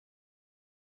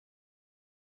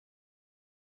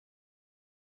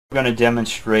We're going to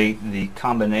demonstrate the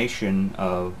combination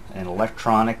of an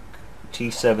electronic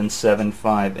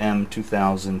T775M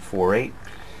 2004-8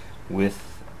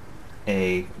 with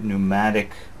a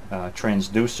pneumatic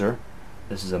transducer.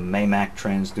 This is a Pneumatic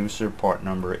Transducer, part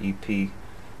number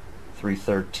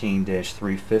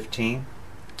EP313-315,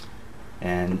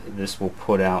 and this will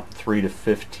put out 3 to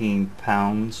 15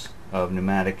 pounds of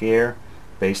pneumatic air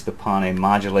based upon a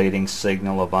modulating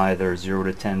signal of either 0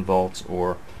 to 10 volts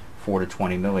or 4 to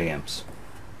 20 milliamps.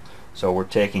 So we're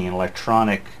taking an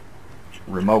electronic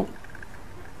remote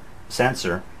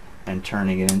sensor and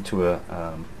turning it into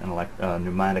a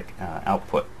pneumatic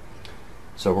output.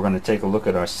 So we're going to take a look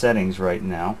at our settings right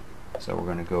now. So we're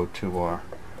going to go to our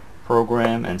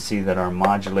program and see that our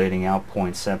modulating out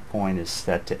set point is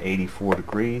set to 84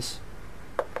 degrees.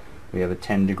 We have a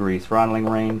 10-degree throttling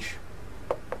range,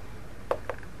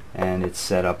 and it's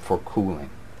set up for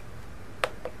cooling.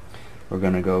 We're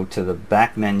going to go to the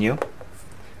back menu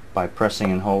by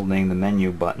pressing and holding the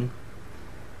menu button,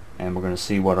 and we're going to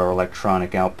see what our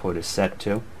electronic output is set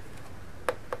to.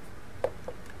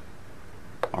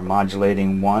 Our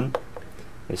modulating 1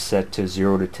 is set to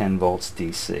 0 to 10 volts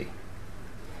DC.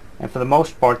 And for the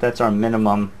most part, that's our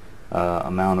minimum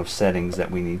amount of settings that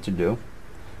we need to do.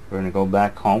 We're going to go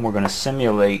back home. We're going to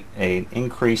simulate an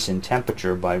increase in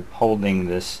temperature by holding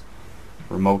this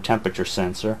remote temperature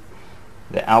sensor.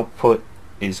 The output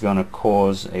is going to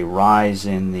cause a rise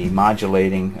in the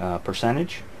modulating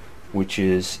percentage, which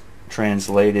is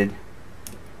translated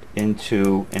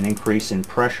into an increase in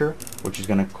pressure, which is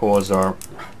going to cause our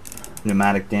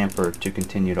pneumatic damper to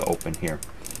continue to open here.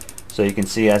 So you can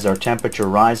see as our temperature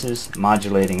rises,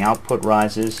 modulating output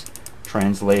rises,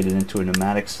 translated into a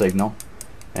pneumatic signal,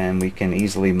 and we can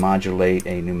easily modulate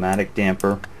a pneumatic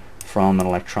damper from an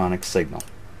electronic signal.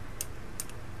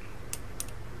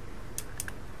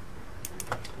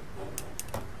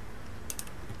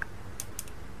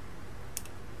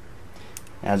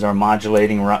 As our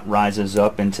modulating rises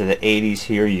up into the 80s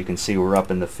here, you can see we're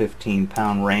up in the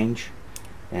 15-pound range,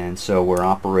 and so we're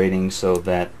operating so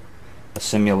that a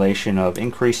simulation of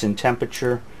increase in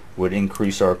temperature would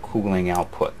increase our cooling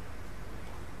output.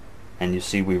 And you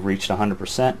see we've reached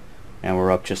 100%, and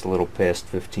we're up just a little past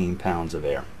 15 pounds of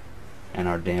air, and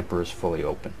our damper is fully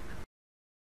open.